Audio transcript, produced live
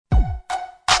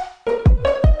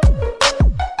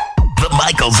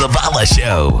Michael Zavala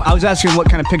Show. I was asking what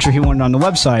kind of picture he wanted on the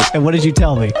website, and what did you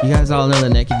tell me? You guys all know the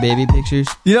naked baby pictures?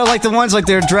 You know, like the ones like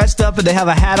they're dressed up and they have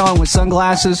a hat on with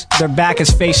sunglasses. Their back is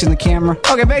facing the camera.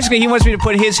 Okay, basically he wants me to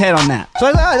put his head on that. So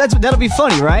I thought, that'll be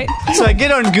funny, right? So I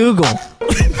get on Google.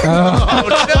 Oh,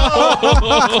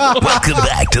 no. Welcome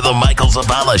back to the Michael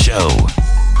Zavala Show.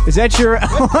 Is that your...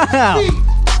 Wow.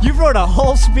 You wrote a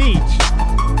whole speech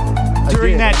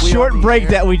during that short break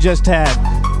that we just had.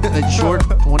 That short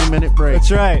 20-minute break. That's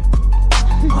right.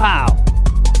 Wow.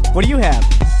 What do you have?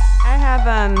 I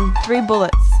have 3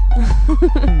 bullets.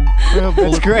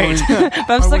 That's great. But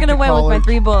I'm still gonna win with my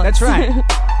 3 bullets. That's right.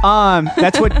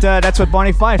 That's what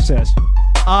Bonnie Fife says.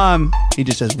 He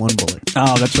just has 1 bullet.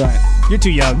 Oh, that's right. You're too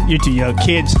young. You're too young.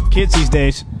 Kids these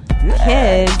days.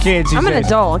 Kids. I'm an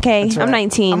adult, okay? Right. I'm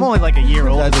 19. I'm only like a year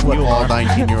older That's than what you all are.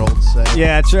 19-year-olds say.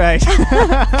 Yeah, that's right.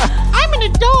 I'm an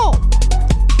adult.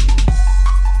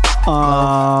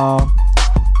 Oh.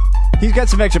 He's got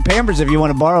some extra Pampers if you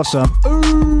want to borrow some.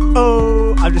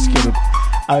 Oh, I'm just kidding.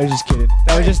 I was just kidding.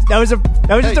 That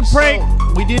was just a prank.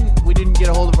 So we didn't get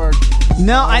a hold of our...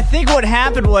 No, I think what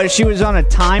happened was she was on a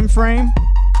time frame,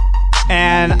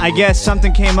 and I guess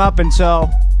something came up, and so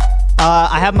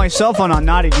I have my cell phone on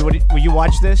naughty. Will you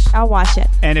watch this? I'll watch it.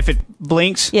 And if it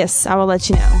blinks, Yes, I will let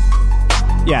you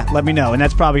know. yeah, let me know. And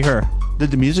that's probably her. Did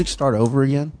the music start over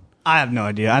again? I have no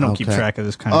idea. I don't keep track of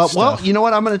this kind of Well, stuff. you know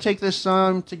what? I'm going to take this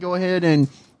time to go ahead and...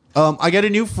 I got a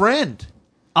new friend.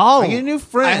 Oh, I get a new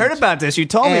friend. I heard about this. You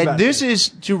told me about this. And this is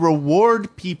to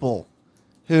reward people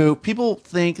who people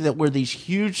think that we're these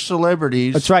huge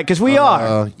celebrities. That's right, because we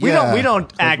are. We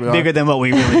don't act bigger than what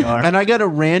we really are. And I got a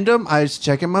random... I was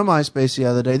checking my MySpace the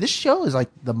other day. This show is like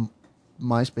the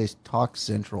MySpace Talk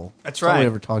Central. That's all right. we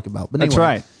ever talk about. But That's anyway.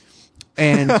 right.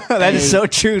 And that is so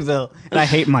true, though. And I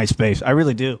hate MySpace. I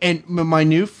really do. And my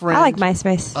new friend... I like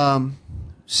MySpace.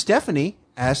 Stephanie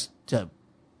asked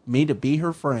me to be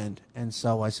her friend, and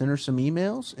so I sent her some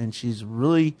emails, and she's a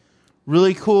really,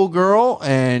 really cool girl,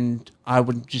 and I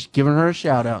would just giving her a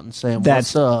shout out and saying,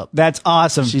 "What's up?" That's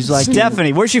awesome. She's like,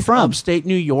 Stephanie. Where's she from? Upstate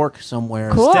New York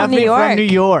somewhere. Cool. Stephanie New York. from New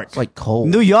York. It's like cold.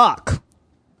 New York.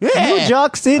 Yeah. New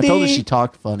York City. I told her she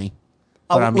talked funny.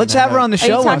 Oh, But I mean, let's have her on the Are show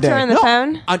you one talking to day. her on the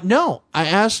phone? No, I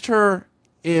asked her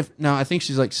if... Now, I think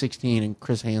she's like 16, and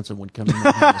Chris Hansen would come in.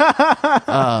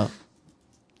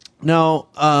 No,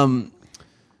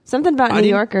 Something about New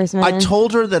Yorkers, man. I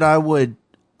told her that I would,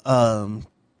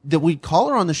 that we'd call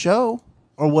her on the show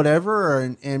or whatever,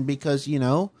 and because, you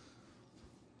know,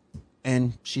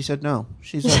 and she said no.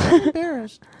 She's like, I'm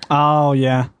embarrassed. Oh,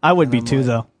 yeah. I would be too,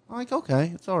 though. I'm like,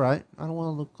 okay, it's all right. I don't want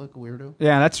to look like a weirdo.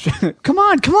 Yeah, that's true. Come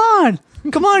on. Call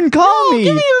me.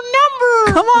 Give me your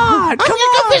number. Come on. I'm going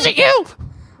to go visit you.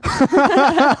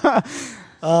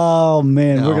 Oh,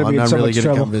 man. We're going to be in so much gonna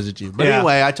trouble. come visit you. But Yeah.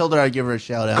 anyway, I told her I'd give her a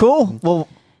shout out. Cool. Well,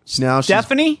 Now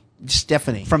Stephanie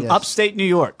from from upstate New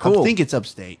York. Cool. I think it's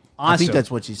upstate. I Awesome. think that's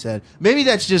what she said. Maybe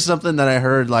that's just something that I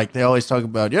heard. Like they always talk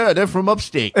about. Yeah, they're from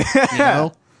upstate. You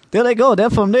know, There they go. They're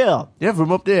from there. they're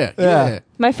from up there. Yeah. Yeah.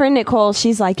 My friend Nicole,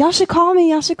 she's like, y'all should call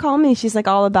me. She's like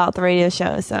all about the radio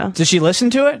show. So Does she listen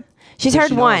to it? she's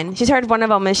heard one. She's heard one of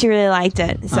them, and she really liked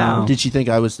it. So Oh. Did she think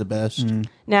I was the best?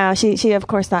 no, she of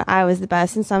course thought I was the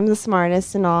best, and I'm the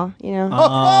smartest and all. You know,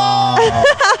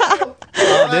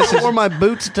 This is for my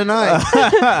boots tonight.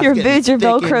 your boots, your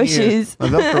Thick in Velcro here. shoes. My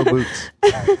Velcro boots.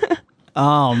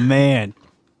 Oh, man.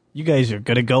 You guys are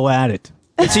going to go at it.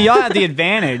 And so y'all have the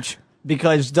advantage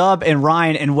because Dub and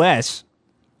Ryan and Wes.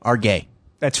 Are gay.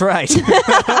 That's right. They've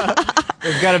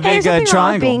got a Hey, big there's nothing wrong with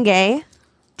triangle. being gay.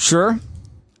 Sure.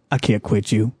 I can't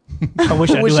quit you. I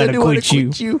wish I knew how to quit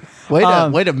you.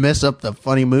 Way to mess up the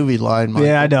funny movie line, Michael.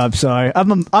 Yeah, I know. I'm sorry.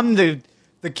 I'm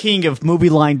the king of movie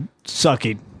line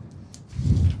sucking.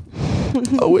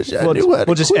 I wish I knew how to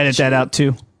We'll just quit edit you. that out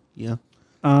too. Yeah.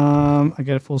 I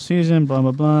got a full season. Blah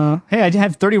blah blah. Hey, I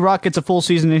have 30 Rock gets a full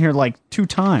season in here like 2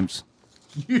 times.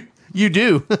 You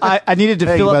do. I needed to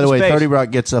Hey, fill up by the way, space. 30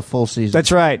 Rock gets a full season.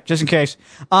 That's right, just in case.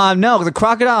 No, the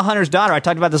crocodile hunter's daughter. I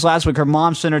talked about this last week. Her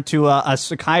mom sent her to a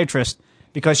psychiatrist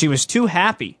because she was too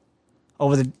happy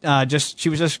over the. She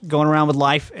was just going around with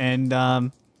life and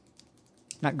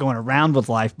not going around with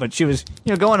life, but she was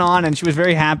going on and she was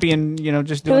very happy and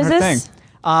just doing Who her is thing.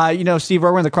 this? Steve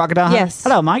Irwin, the crocodile hunter? Yes.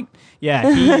 Hello, Mike.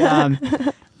 Yeah,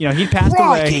 he he passed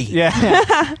away.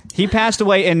 Yeah, he passed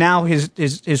away, and now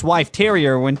his wife Terry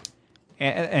Irwin.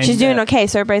 And, She's doing okay,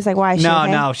 so everybody's like, why is she okay?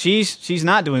 No, she's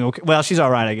not doing okay. Well, she's all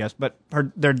right, I guess. But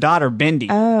their daughter Bindi,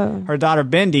 her daughter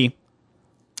Bindi,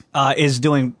 is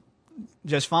doing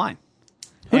just fine.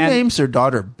 Who And names their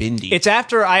daughter Bindi? It's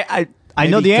after I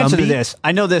know Maybe the answer to Gumby? this.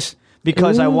 I know this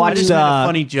because I I watched just made a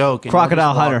funny joke. And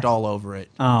Crocodile Elvis walked Hunter. all over it.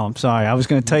 Oh, I'm sorry. I was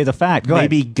going to tell you the fact. Go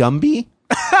Maybe Gumby.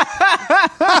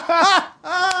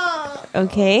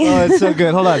 Okay. ahead. Oh, it's so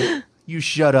good. Hold on. You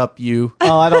shut up, you.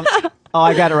 Oh,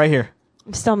 I got it right here.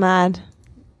 I'm still mad.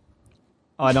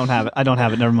 Oh, I don't have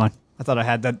it. Never mind. I thought I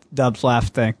had that Dubs laugh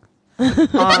thing.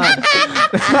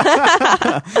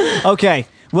 Okay.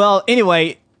 Well,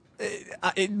 anyway,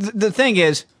 the thing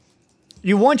is,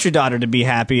 you want your daughter to be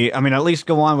happy. I mean, at least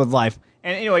go on with life.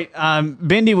 And anyway,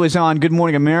 Bindi was on Good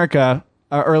Morning America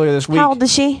earlier this week. How old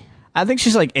is she? I think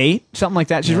she's like 8, something like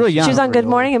that. She's really young. She was on Good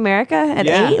Morning America at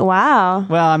Yeah. 8? Wow.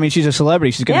 Well, I mean, she's a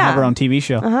celebrity. She's going to Yeah. have her own TV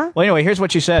show. Uh-huh. Well, anyway, here's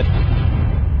what she said.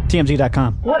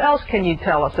 TMZ.com. What else can you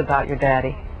tell us about your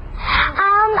daddy?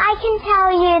 I can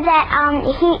tell you that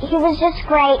he was just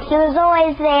great. He was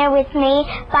always there with me,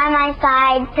 by my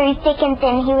side, through thick and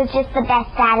thin. He was just the best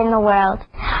dad in the world.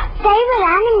 Favorite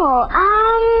animal?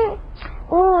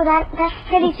 That's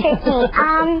pretty tricky.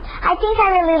 I think I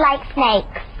really like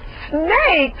snakes.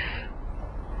 Snakes?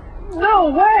 No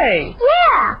way.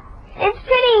 Yeah. It's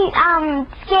pretty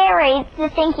scary to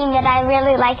thinking that I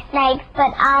really like snakes,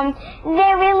 but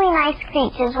they're really nice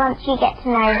creatures once you get to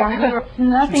know them.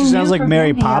 Nothing She sounds new like for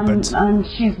Mary Bindi. Poppins.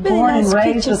 She's Really born nice and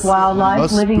raised creatures. with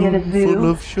wildlife, A living at a spoonful zoo.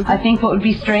 of sugar. I think what would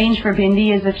be strange for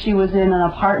Bindi is if she was in an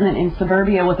apartment in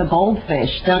suburbia with a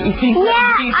goldfish. Don't you think? Yeah,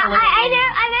 that would be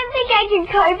I don't think I could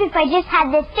cope if I just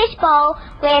had this fish bowl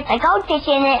with a goldfish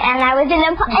in it and I was in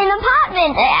an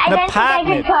apartment. I don't think I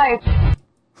could cope.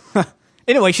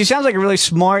 Anyway, she sounds like a really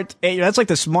smart 8. That's like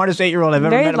the smartest 8-year-old I've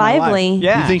ever Very met in my lively. life.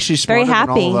 Yeah. You think she's Very smarter than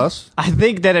all of happy. us? I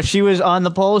think that if she was on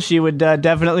the poll, she would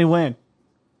definitely win.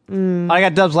 I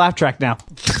got Dub's laugh track now.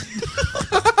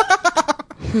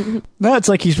 No, it's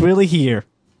like he's really here.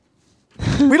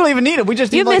 We don't even need him. We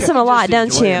just need You like miss him a lot,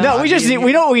 don't enjoy you? it. No, we just need.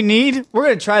 We know what we need. We're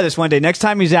gonna try this one day. Next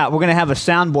time he's out, we're gonna have a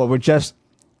soundboard with just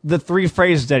the 3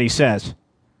 phrases that he says.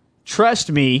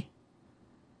 Trust me.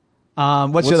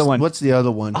 What's the other one? What's the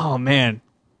other one? Oh man.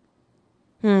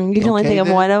 You can only Okay, think of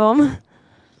then. one of them.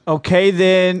 Okay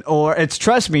then, or it's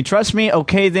trust me.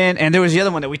 Okay then, and there was the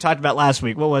other one that we talked about last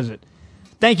week. What was it?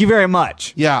 Thank you very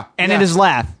much. Yeah. And yeah. it is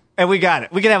laugh, and we got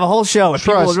it. We could have a whole show if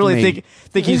people Trust would really me.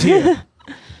 think he's here.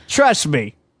 Trust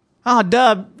me. Oh,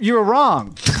 Dub, you were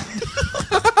wrong.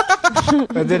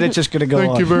 But then it's just gonna go on.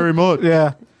 Thank you very much.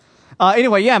 Yeah.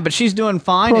 Anyway, yeah, but she's doing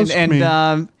fine, Trust and me.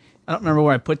 I don't remember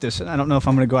where I put this. I don't know if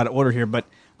I'm going to go out of order here, but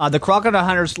the Crocodile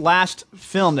Hunter's last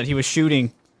film that he was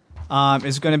shooting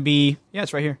is going to be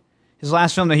it's right here. His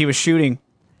last film that he was shooting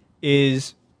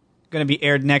is going to be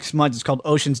aired next month. It's called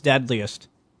Ocean's Deadliest,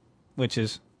 which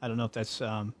is I don't know if that's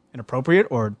inappropriate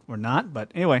or not,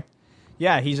 but anyway,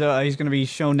 yeah, he's going to be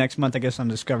shown next month, I guess, on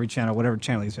Discovery Channel, whatever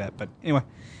channel he's at. But anyway,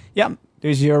 yeah,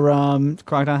 there's your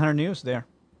Crocodile Hunter news there.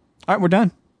 All right, we're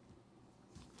done.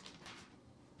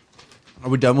 Are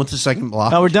we done with the second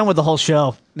block? No, we're done with the whole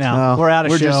show now. No, We're out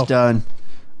of We're show. just done.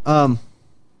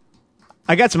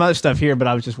 I got some other stuff here, but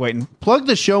I was just waiting. Plug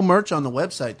the show merch on the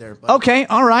website there. Bud. Okay,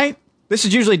 all right. This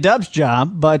is usually Dub's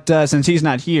job, but since he's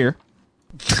not here.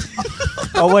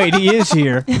 Oh, wait, he is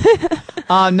here.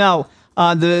 No.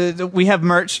 We have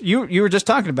merch. You were just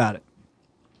talking about it.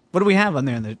 What do we have on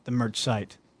there on the merch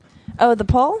site? Oh, the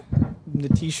poll? The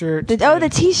T-shirt. The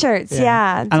T-shirts,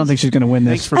 yeah. I don't think she's going to win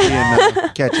Thanks this. for being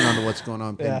catching on to what's going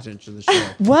on, paying attention to the show.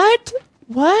 What?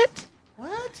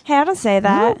 Hey, I don't say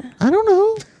that. I don't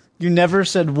know. You never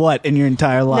said what in your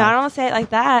entire life. No, I don't say it like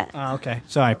that. Oh, okay.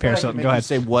 Sorry, Paris Hilton. Make Go you ahead.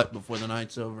 Say what before the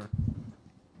night's over?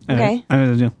 Okay. I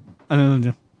don't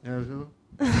know.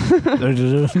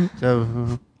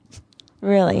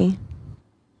 Really?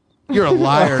 You're a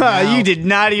liar. now. You did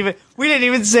not even. We didn't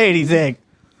even say anything.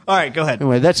 All right, go ahead.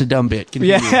 Anyway, that's a dumb bit.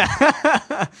 Continue.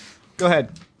 Yeah. Go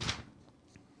ahead.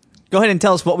 Go ahead and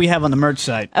tell us what we have on the merch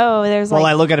site. Oh, there's While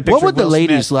like I look at a picture What would of the Will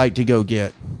ladies Smith. like to go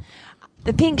get?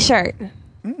 the pink shirt.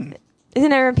 Isn't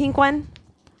there a pink one?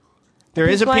 There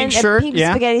is a one, pink shirt. pink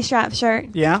Yeah. spaghetti strap shirt.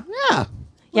 Yeah. Yeah.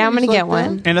 Yeah, I'm Ladies gonna get like that?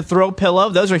 one. And a throw pillow.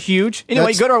 Those are huge.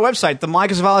 Anyway, That's- go to our website,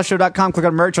 themikezavallashow.com, click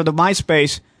on merch, or the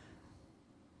MySpace,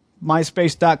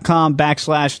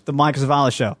 myspace.com/the Mike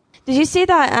Zavala Show. Did you see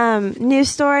that news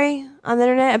story on the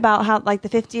internet about how like the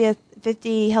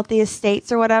 50 healthiest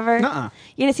states or whatever? Nuh-uh.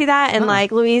 You didn't see that? And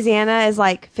like Louisiana is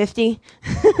like 50.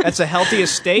 That's the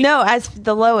healthiest state? No, as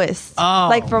the lowest. Oh.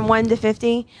 Like from 1 to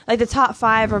 50. Like the top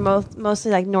 5 are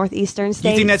mostly like northeastern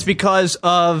states. You think that's because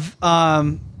of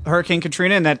Hurricane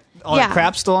Katrina and that all that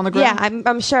crap's still on the ground? Yeah,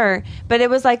 I'm sure. But it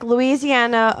was like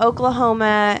Louisiana,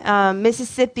 Oklahoma,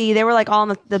 Mississippi. They were like all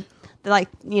in the like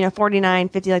 49,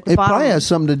 50, like the It bottom. probably has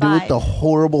something to do with 5. the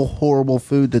horrible, horrible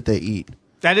food that they eat.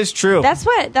 That is true. That's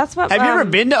what. Have you ever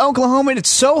been to Oklahoma? It's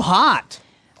so hot.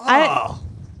 I'm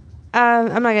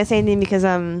not gonna say anything because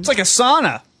It's like a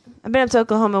sauna. I've been up to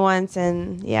Oklahoma once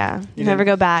and never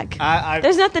go back.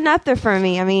 There's nothing up there for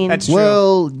me. I mean, That's true.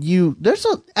 Well,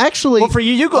 actually. Well, for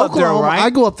you go up there, Oklahoma, right? I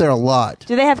go up there a lot.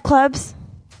 do they have clubs?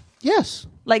 Yes.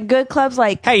 Like good clubs?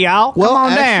 Like Hey, y'all, Well, come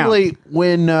on actually,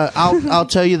 when I'll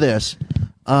tell you this,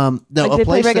 a they play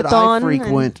place that I reggaeton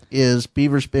frequent is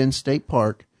Beavers Bend State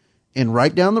Park, and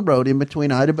right down the road, in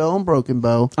between Ida Bell and Broken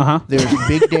Bow, there's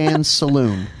Big Dan's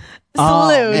Saloon,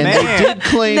 saloon. and man. they did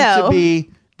claim No. to be.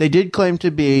 They did claim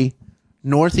to be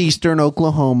northeastern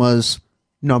Oklahoma's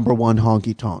number one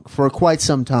honky tonk for quite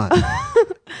some time.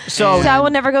 So I will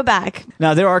never go back.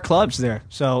 Now there are clubs there,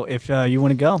 so if you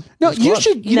want to go, No, there's you clubs.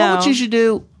 should. You know No. what you should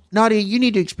do, Nadia? You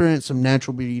need to experience some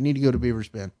natural beauty. You need to go to Beavers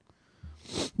Bend.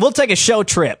 We'll take a show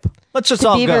trip. Let's just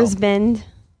all Beavers go. Bend.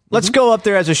 Let's go up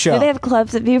there as a show. Do they have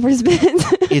clubs at Beavers Bend?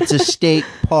 It's a state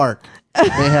park. They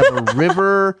have a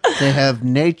river. They have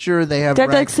nature. They have. Do I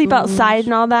have to like sleep raccoons. outside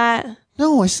and all that?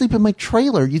 No, I sleep in my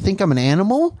trailer. You think I'm an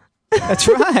animal? That's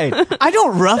right. I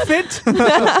don't rough it.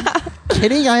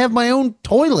 Kidding? I have my own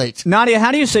toilet. Nadia,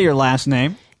 how do you say your last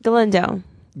name? Galindo.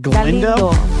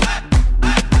 Galindo?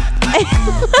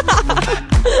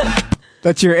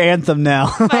 That's your anthem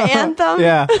now. My anthem?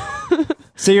 Yeah.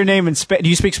 Say your name in Spanish. Do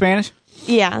you speak Spanish?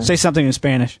 Yeah. Say something in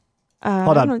Spanish.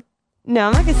 Hold I on. don't- No,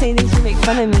 I'm not gonna say anything to make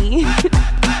fun of me.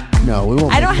 No, we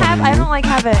won't. I don't make fun of you. like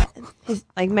have a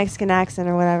like Mexican accent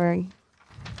or whatever.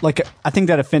 Like, I think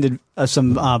that offended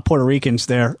some Puerto Ricans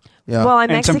there. Yeah. Well, I'm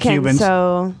And some Mexican, Cubans.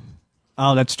 so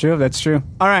Oh, that's true. That's true.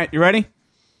 All right, you ready?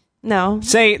 no.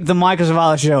 Say the Michael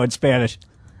Zavala show in Spanish.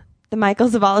 The Michael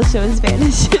Zavala show in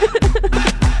Spanish.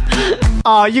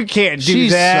 Oh, you can't do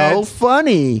She's that. so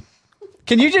funny.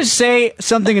 Can you just say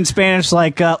something in Spanish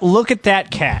like, look at that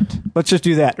cat? Let's just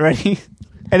do that. Ready?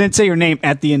 And then say your name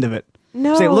at the end of it.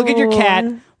 No. Say, look at your cat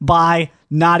by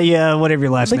Nadia, whatever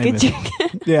your last Look name at is. your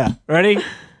cat. Yeah. Ready?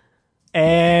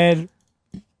 And,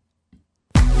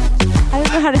 I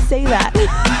don't know how to say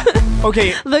that.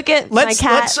 okay. Look at Let's my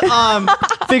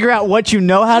cat. figure out what you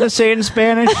know how to say in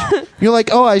Spanish. All You're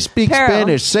like, oh, I speak Perro.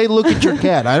 Spanish. Say, look at your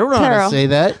cat. I don't know how Perro. to say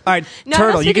that. right, No, I don't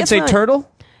turtle. You speak can it say fluent.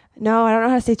 turtle, No, I don't know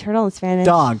how to say turtle in Spanish.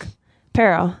 dog.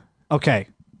 Perro. Okay.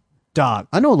 Dog.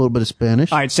 I know a little bit of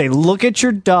Spanish. All right, say, look at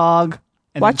your dog.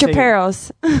 And Watch then your say-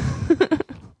 perros.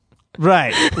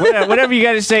 Right. Whatever you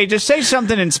got to say, just say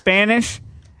something in Spanish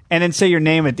and then say your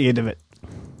name at the end of it.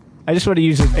 I just want to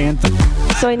use this anthem.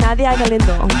 Soy Nadia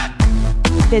Galindo.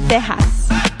 De Texas.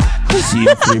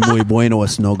 Siempre muy bueno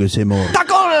es no que se more.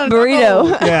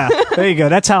 Burrito. Yeah, there you go.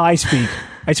 That's how I speak.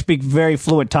 I speak very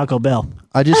fluent Taco Bell.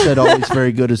 I just said always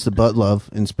very good as the butt love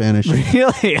in Spanish.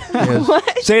 Really?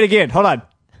 Yes. Say it again. Hold on.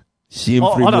 Siempre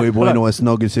hold on, muy hold bueno on. es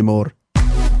no que se more.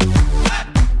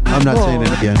 I'm not saying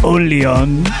it again. Only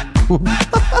on.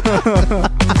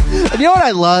 And you know what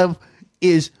I love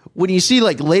is when you see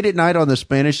like late at night on the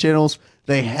Spanish channels,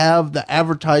 they have the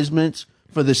advertisements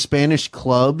for the Spanish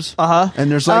clubs.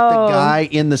 And there's like the guy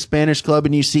in the Spanish club,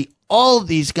 and you see all of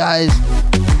these guys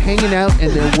hanging out,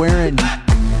 and they're wearing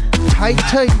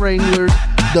tight Wranglers,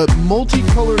 the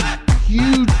multicolored,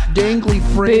 huge, dangly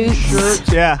fringe Boots.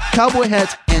 shirts, Yeah. cowboy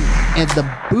hats, and the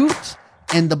boots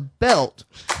and the belt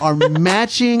are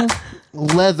matching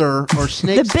leather or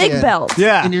snake The big belt.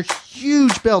 Yeah. and they're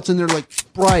huge belts, and they're like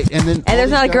bright, and then all there's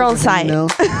these not a guys girl are in sight. hanging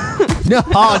out. No,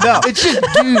 Oh, no. it's just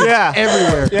dudes Yeah.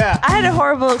 everywhere. Yeah. I had a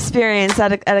horrible experience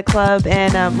at a club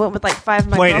and went with like 5 of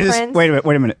my Wait, girlfriends.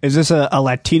 wait a minute. Is this a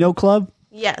Latino club?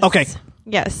 Yes. Okay.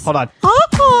 Yes. Hold on. All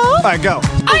right, go. All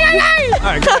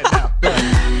right, go ahead now. Go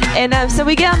ahead. And so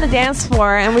we get on the dance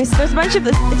floor, and there's a bunch of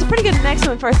it's a pretty good mix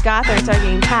when we first got there and started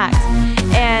getting packed.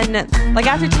 And like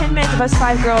after 10 minutes of us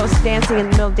 5 girls dancing in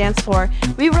the middle of the dance floor,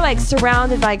 we were like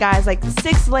surrounded by guys, like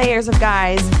 6 layers of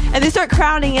guys, and they start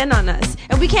crowding in on us,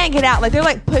 and we can't get out. Like they're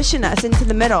like pushing us into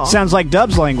the middle. Sounds like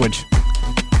Dub's language.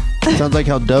 Sounds like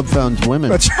how Dub found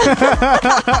women. That's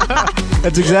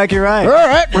exactly right. All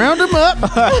right, round them up,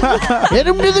 hit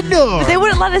them to the door. They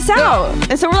wouldn't let us out,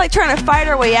 and so we're like trying to fight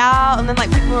our way out, and then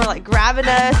like people were like grabbing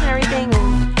us and everything.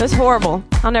 And it was horrible.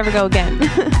 I'll never go again.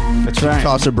 That's right.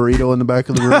 Toss a burrito in the back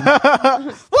of the room.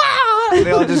 They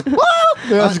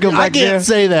all just go back I can't there.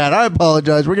 say that. I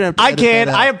apologize. We're gonna have to. I edit can.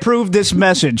 that I out. approve this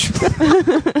message.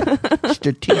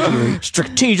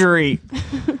 Strategery.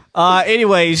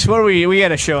 Anyways, what are we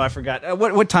had a show. I forgot.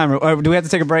 What time? Do we have to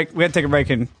take a break? We have to take a break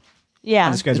and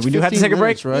Yeah. discuss it. It's We do have to 15 take a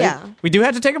break, minutes, right? Yeah. We do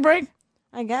have to take a break.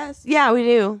 I guess. Yeah, we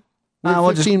do. We're at We'll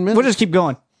just 15 minutes. we'll just keep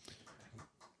going.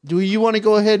 Do you want to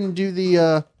go ahead and do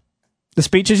the? The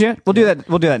speeches yet? We'll do that.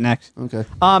 We'll do that next. Okay.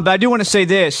 But I do want to say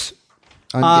this.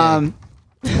 I'm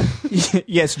gay.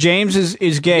 Yes, James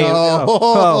is gay.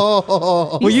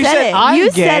 No. Well, you said said it. I'm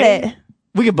You gay. said it.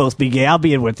 We could both be gay. I'll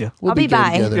be in with you. I'll be gay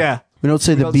bi. together. Yeah. We don't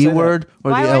say the don't B say that. word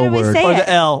or Why the L wouldn't we word. say Or it? the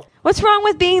L. What's wrong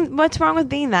with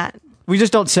being that? We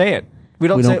just don't say it. We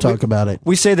don't talk about it.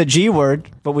 We say the G word,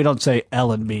 but we don't say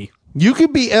L and B. You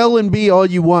could be L and B all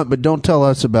you want, but don't tell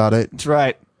us about it. That's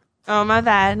right. Oh, my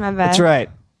bad. That's right.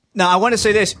 Now, I want to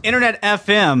say this. Internet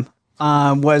FM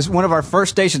was one of our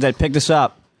first stations that picked us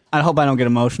up. I hope I don't get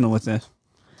emotional with this.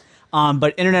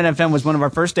 But Internet FM was one of our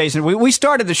first stations. We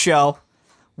started the show.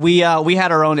 We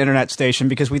had our own internet station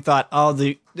because we thought,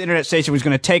 the internet station was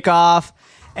going to take off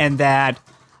and that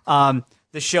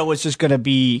the show was just going to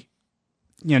be,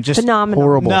 just Phenomenal.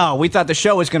 Horrible. No, we thought the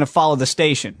show was going to follow the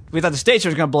station. We thought the station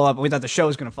was going to blow up, and we thought the show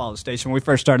was going to follow the station when we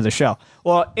first started the show.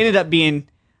 Well, it ended up being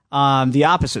the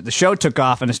opposite. The show took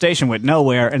off, and the station went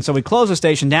nowhere, and so we closed the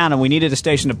station down, and we needed a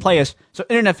station to play us. So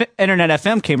Internet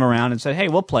FM came around and said, hey,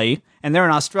 we'll play you, and they're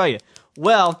in Australia.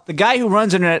 Well, the guy who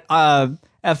runs Internet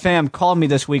FM called me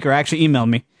this week, or actually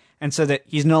emailed me, and said that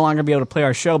he's no longer going to be able to play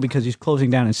our show because he's closing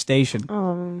down his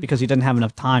station because he doesn't have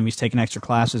enough time. He's taking extra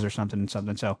classes or something.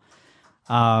 So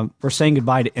we're saying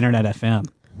goodbye to Internet FM.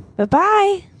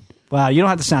 Bye-bye. Wow, you don't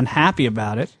have to sound happy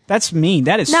about it. That's mean.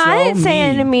 That is No, so I didn't say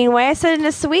it in a mean. mean way. I said it in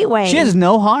a sweet way. She has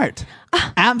no heart.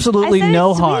 Absolutely I said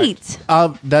no it's heart. sweet.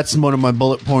 That's one of my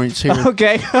bullet points here.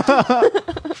 Okay.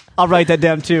 I'll write that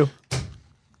down too.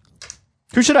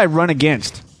 Who should I run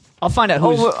against? I'll find out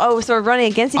who's. So we're running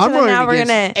against each I'm other running now. We're against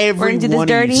gonna every do this one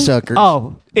dirty. of you suckers.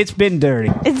 Oh, it's been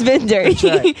dirty. It's been dirty.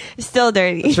 right. It's still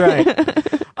dirty. That's right.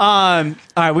 All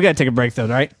right, we got to take a break though,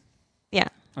 right? Yeah.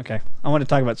 Okay. I want to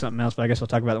talk about something else, but I guess we'll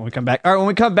talk about it when we come back. All right, when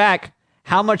we come back,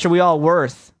 how much are we all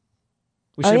worth?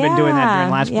 We should have been doing that during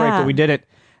last break, but we did it.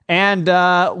 And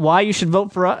why you should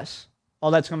vote for us. All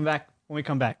that's coming back when we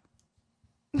come back.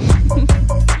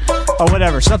 Or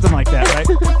whatever, something like that, right?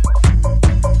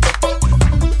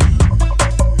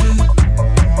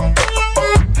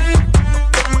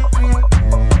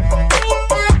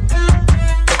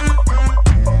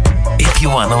 If you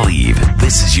want to leave,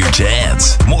 this is your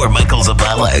chance. More Michael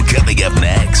Zavala coming up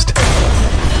next.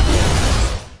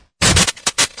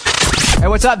 Hey,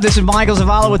 what's up? This is Michael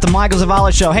Zavala with the Michael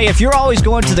Zavala Show. Hey, if you're always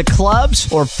going to the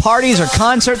clubs or parties or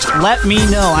concerts, let me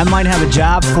know. I might have a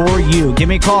job for you. Give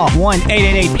me a call.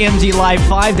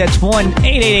 1-888-MZ-LIVE-5. That's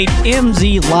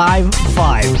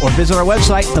 1-888-MZ-LIVE-5. Or visit our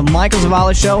website,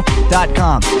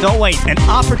 themichaelzavalashow.com. Don't wait. An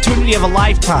opportunity of a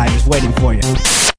lifetime is waiting for you.